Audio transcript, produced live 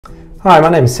Hi, my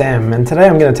name's Sam, and today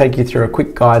I'm going to take you through a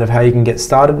quick guide of how you can get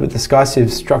started with the SkyCiv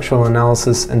Structural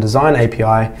Analysis and Design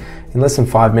API in less than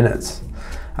 5 minutes.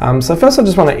 So first I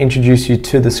just want to introduce you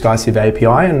to the SkyCiv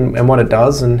API and what it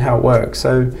does and how it works.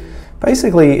 So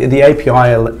basically the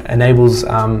API enables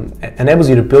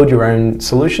you to build your own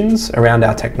solutions around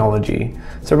our technology.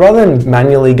 So rather than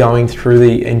manually going through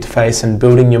the interface and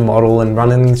building your model and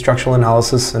running structural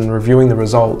analysis and reviewing the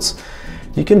results,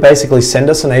 you can basically send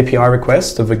us an API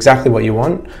request of exactly what you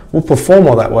want. We'll perform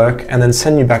all that work and then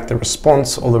send you back the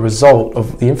response or the result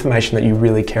of the information that you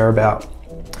really care about.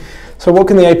 So what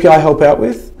can the API help out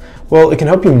with? Well, it can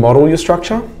help you model your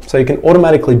structure. So you can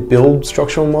automatically build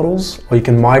structural models, or you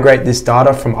can migrate this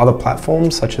data from other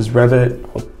platforms such as Revit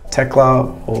or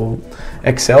Tekla or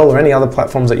Excel or any other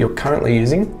platforms that you're currently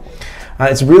using.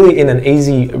 It's really in an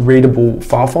easy readable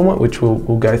file format, which we'll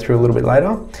go through a little bit later.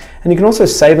 And you can also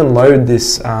save and load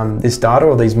this data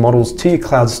or these models to your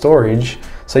cloud storage,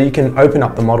 so you can open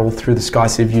up the model through the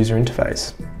SkyCiv user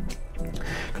interface.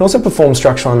 You can also perform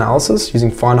structural analysis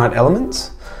using finite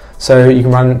elements. So you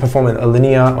can perform a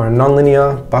linear or a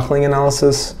non-linear buckling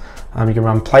analysis. You can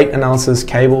run plate analysis,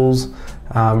 cables,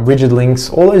 rigid links,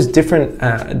 all those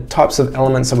different types of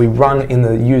elements that we run in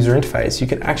the user interface. You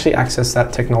can actually access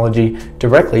that technology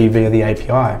directly via the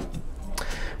API.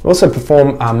 We also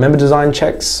perform member design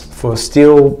checks for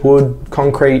steel, wood,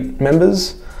 concrete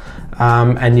members,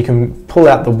 and you can pull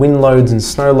out the wind loads and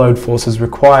snow load forces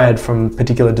required from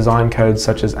particular design codes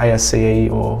such as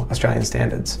ASCE or Australian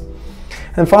standards.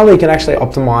 And finally, you can actually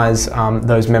optimize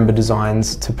those member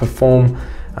designs to perform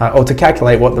or to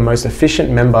calculate what the most efficient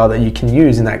member that you can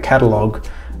use in that catalog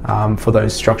for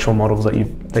those structural models that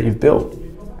you've built.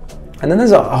 And then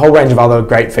there's a whole range of other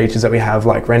great features that we have,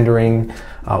 like rendering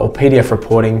or PDF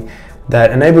reporting,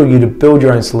 that enable you to build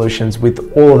your own solutions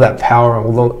with all of that power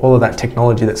and all of that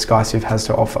technology that SkyCiv has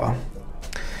to offer.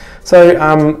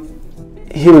 So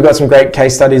here we've got some great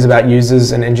case studies about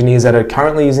users and engineers that are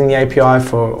currently using the API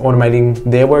for automating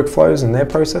their workflows and their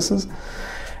processes.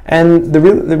 And the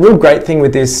real great thing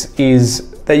with this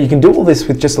is that you can do all this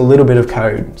with just a little bit of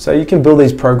code. So you can build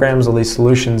these programs or these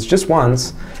solutions just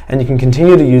once, and you can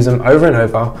continue to use them over and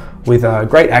over with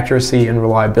great accuracy and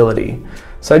reliability.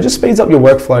 So it just speeds up your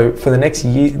workflow for the next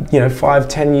year, 5,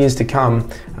 10 years to come,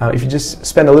 if you just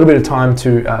spend a little bit of time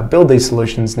to build these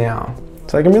solutions now.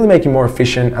 So it can really make you more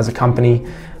efficient as a company,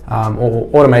 or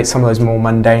automate some of those more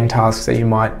mundane tasks that you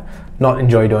might not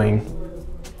enjoy doing.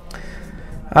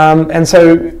 And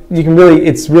so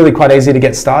it's really quite easy to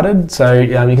get started. So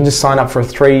you can just sign up for a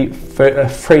free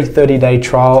 30-day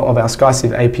trial of our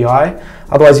SkyCiv API.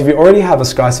 Otherwise, if you already have a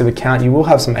SkyCiv account, you will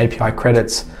have some API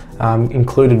credits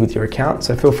included with your account.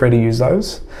 So feel free to use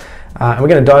those. And we're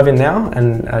going to dive in now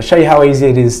and show you how easy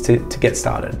it is to get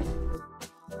started.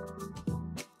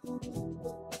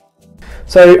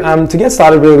 So to get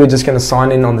started, really, we're just going to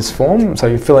sign in on this form. So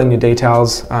you fill in your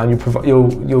details.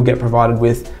 You'll get provided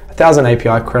with 1,000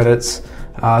 API credits,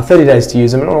 30 days to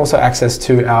use them, and also access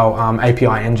to our API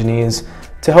engineers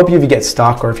to help you if you get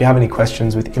stuck or if you have any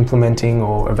questions with implementing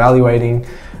or evaluating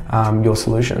your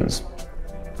solutions.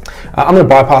 I'm going to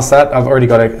bypass that. I've already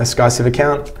got a SkyCiv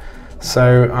account.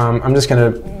 So I'm just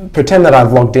going to pretend that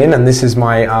I've logged in, and this is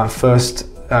my first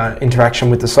interaction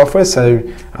with the software. So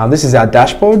this is our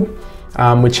dashboard,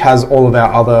 which has all of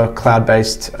our other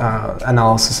cloud-based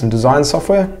analysis and design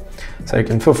software. So you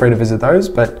can feel free to visit those,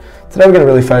 but today we're going to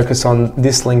really focus on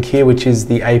this link here, which is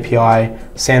the API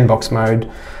sandbox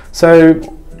mode. So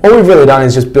all we've really done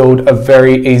is just build a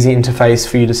very easy interface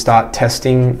for you to start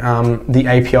testing the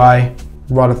API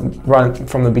right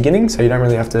from the beginning, so you don't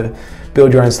really have to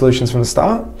build your own solutions from the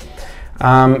start.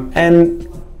 And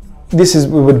this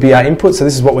would be our input, so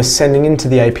this is what we're sending into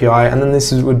the API, and then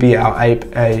this would be our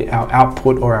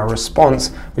output or our response,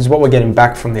 which is what we're getting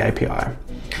back from the API.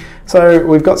 So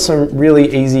we've got some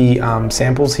really easy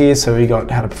samples here. So we got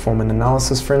how to perform an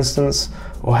analysis, for instance,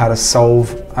 or how to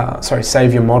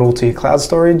save your model to your cloud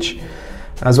storage,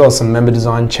 as well as some member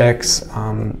design checks,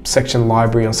 section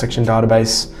library or section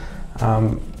database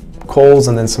calls,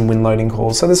 and then some wind loading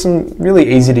calls. So there's some really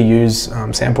easy to use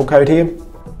sample code here.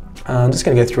 I'm just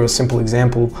going to go through a simple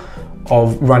example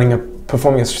of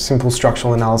performing a simple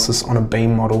structural analysis on a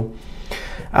beam model.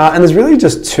 And there's really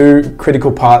just two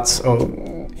critical parts or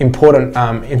important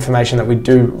information that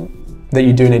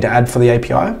you do need to add for the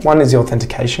API. One is the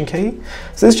authentication key.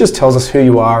 So this just tells us who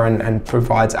you are and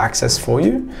provides access for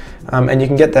you. And you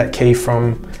can get that key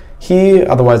from here,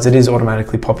 otherwise it is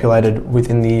automatically populated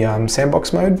within the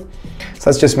sandbox mode. So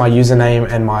that's just my username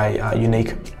and my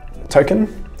unique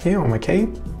token here on my key.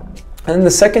 And then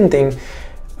the second thing,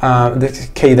 the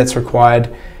key that's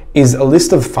required is a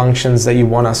list of functions that you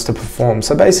want us to perform.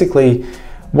 So basically,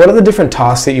 what are the different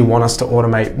tasks that you want us to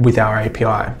automate with our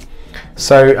API?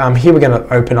 So here we're going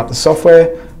to open up the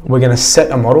software, we're going to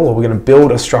set a model, or we're going to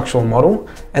build a structural model,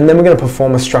 and then we're going to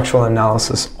perform a structural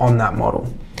analysis on that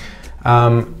model.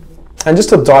 And just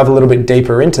to dive a little bit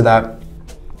deeper into that,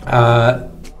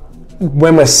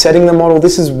 when we're setting the model,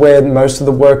 this is where most of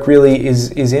the work really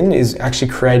is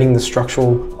actually creating the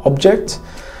structural object.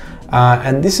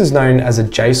 And this is known as a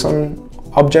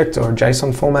JSON object or a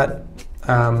JSON format.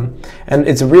 And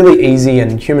it's a really easy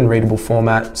and human readable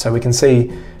format. So we can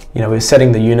see, we're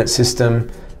setting the unit system,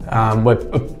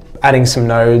 we're adding some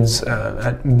nodes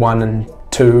at 1 and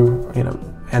 2,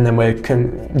 and then we're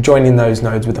joining those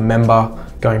nodes with a member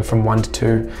going from 1 to 2.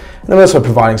 And then we're also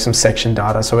providing some section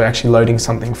data. So we're actually loading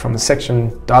something from the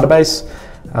section database,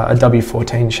 a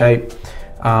W14 shape,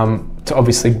 to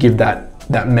obviously give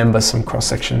that member some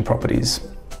cross-section properties.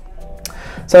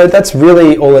 So that's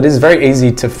really all it is. Very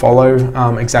easy to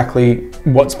follow exactly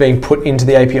what's being put into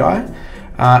the API.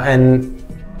 And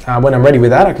when I'm ready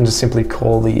with that, I can just simply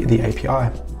call the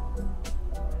API.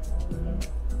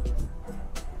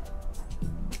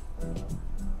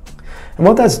 And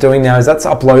what that's doing now is that's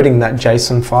uploading that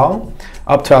JSON file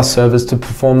up to our servers to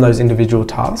perform those individual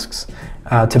tasks,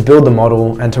 to build the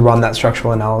model and to run that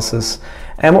structural analysis.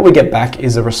 And what we get back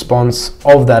is a response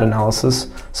of that analysis.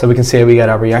 So we can see we get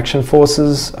our reaction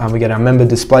forces, we get our member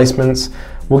displacements,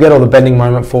 we'll get all the bending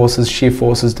moment forces, shear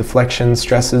forces, deflections,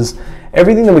 stresses,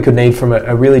 everything that we could need from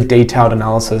a really detailed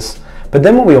analysis. But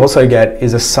then what we also get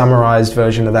is a summarized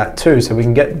version of that too. So we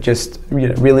can get just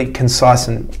really concise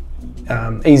and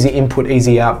easy input,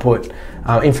 easy output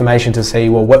information to see,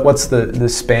 well, what's the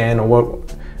span, or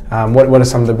what are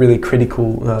some of the really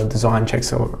critical design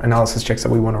checks or analysis checks that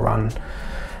we want to run.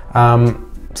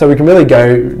 So we can really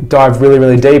dive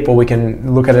really deep, or we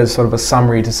can look at it as sort of a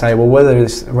summary to say, well,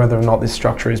 whether or not this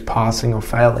structure is passing or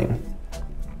failing.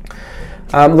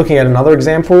 Looking at another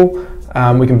example,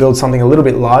 we can build something a little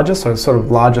bit larger, so a sort of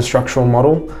larger structural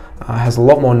model, has a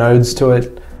lot more nodes to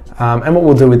it. And what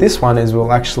we'll do with this one is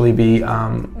we'll actually be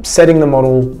setting the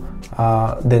model,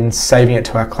 then saving it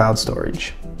to our cloud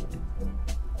storage.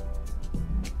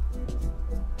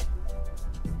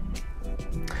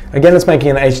 Again, it's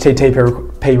making an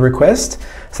HTTP request,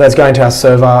 so that's going to our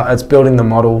server, it's building the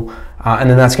model, and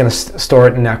then that's going to store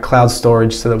it in our cloud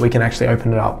storage so that we can actually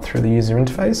open it up through the user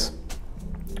interface.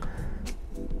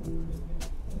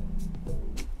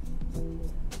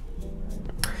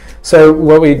 So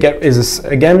what we get is,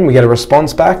 again, we get a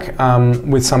response back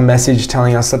with some message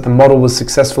telling us that the model was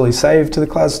successfully saved to the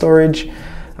cloud storage.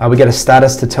 We get a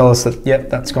status to tell us that, yep,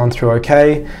 that's gone through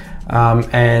okay.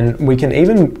 And we can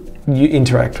even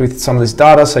interact with some of this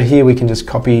data. So here we can just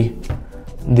copy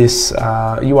this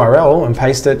URL and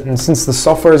paste it. And since the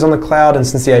software is on the cloud, and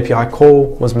since the API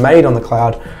call was made on the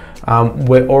cloud,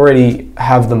 we already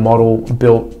have the model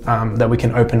built that we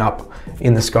can open up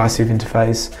in the SkyCiv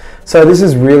interface. So this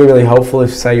is really helpful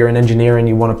if, say, you're an engineer and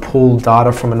you want to pull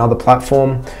data from another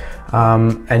platform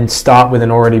and start with an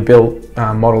already built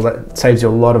model. That saves you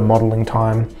a lot of modeling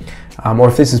time. Or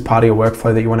if this is part of your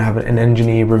workflow that you want to have an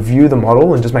engineer review the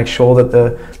model and just make sure that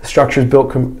the structure is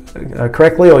built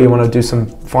correctly, or you want to do some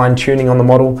fine tuning on the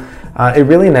model, it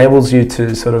really enables you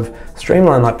to sort of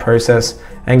streamline that process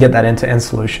and get that end-to-end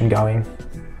solution going.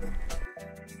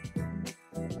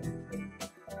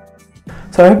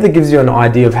 So I hope that gives you an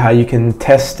idea of how you can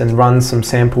test and run some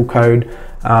sample code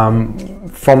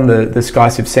from the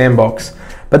SkyCiv sandbox,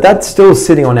 but that's still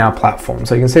sitting on our platform.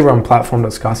 So you can see we're on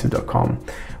platform.skyciv.com.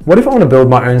 What if I want to build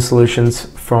my own solutions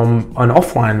from an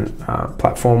offline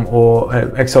platform or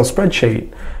an Excel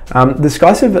spreadsheet? The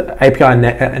SkyCiv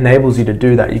API enables you to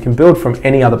do that. You can build from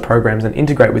any other programs and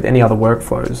integrate with any other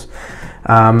workflows.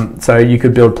 So you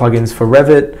could build plugins for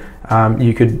Revit,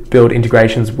 you could build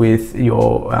integrations with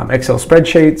your Excel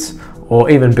spreadsheets, or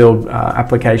even build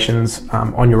applications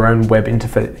on your own web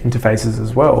interfaces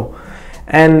as well.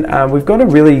 And we've got a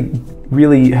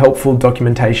really helpful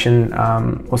documentation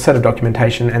or set of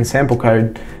documentation and sample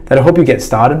code that'll help you get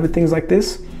started with things like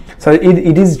this. So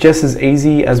it is just as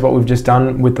easy as what we've just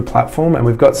done with the platform, and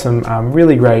we've got some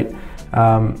really great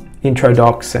intro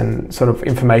docs and sort of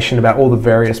information about all the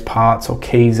various parts or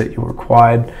keys that you're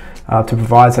required to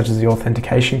provide, such as the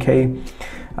authentication key.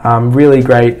 Really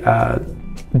great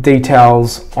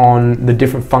details on the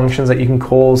different functions that you can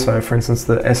call. So for instance,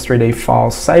 the S3D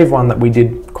file save one that we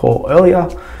did call earlier,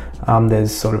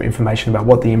 there's sort of information about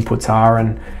what the inputs are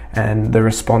and the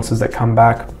responses that come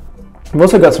back. We've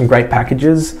also got some great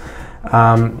packages,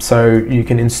 so you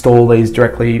can install these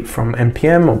directly from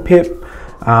npm or pip,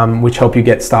 which help you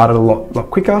get started a lot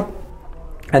quicker.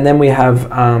 And then we have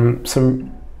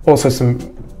some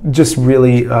just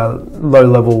really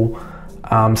low-level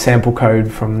sample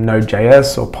code from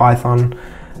Node.js or Python,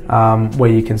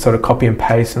 where you can sort of copy and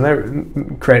paste, and they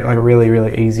create like a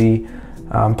really easy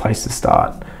place to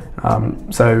start.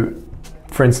 So,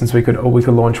 for instance, we could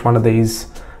launch one of these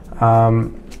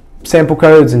sample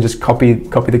codes and just copy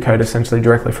the code essentially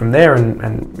directly from there,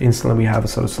 and instantly we have a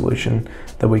sort of solution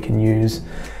that we can use.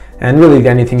 And really the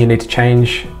only thing you need to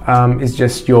change is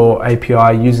just your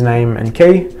API username and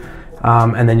key,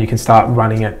 and then you can start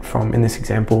running it from, in this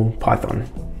example, Python.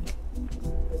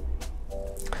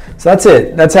 So that's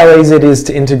it. That's how easy it is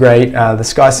to integrate the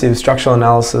SkyCiv structural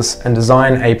analysis and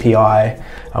design API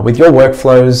with your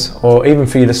workflows, or even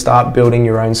for you to start building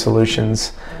your own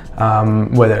solutions,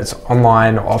 whether it's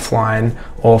online or offline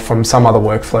or from some other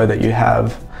workflow that you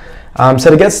have.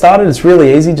 So to get started, it's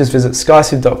really easy. Just visit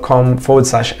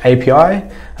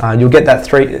skyciv.com/API. You'll get that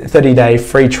 30-day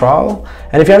free trial.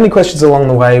 And if you have any questions along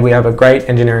the way, we have a great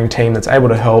engineering team that's able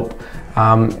to help.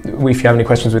 If you have any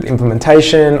questions with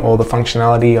implementation or the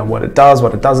functionality and what it does,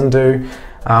 what it doesn't do,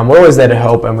 we're always there to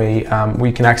help, and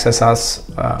we can access us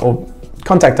or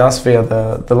contact us via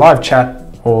the live chat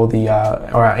or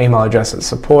our email address at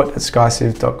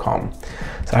support@skyciv.com.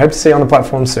 So I hope to see you on the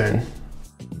platform soon.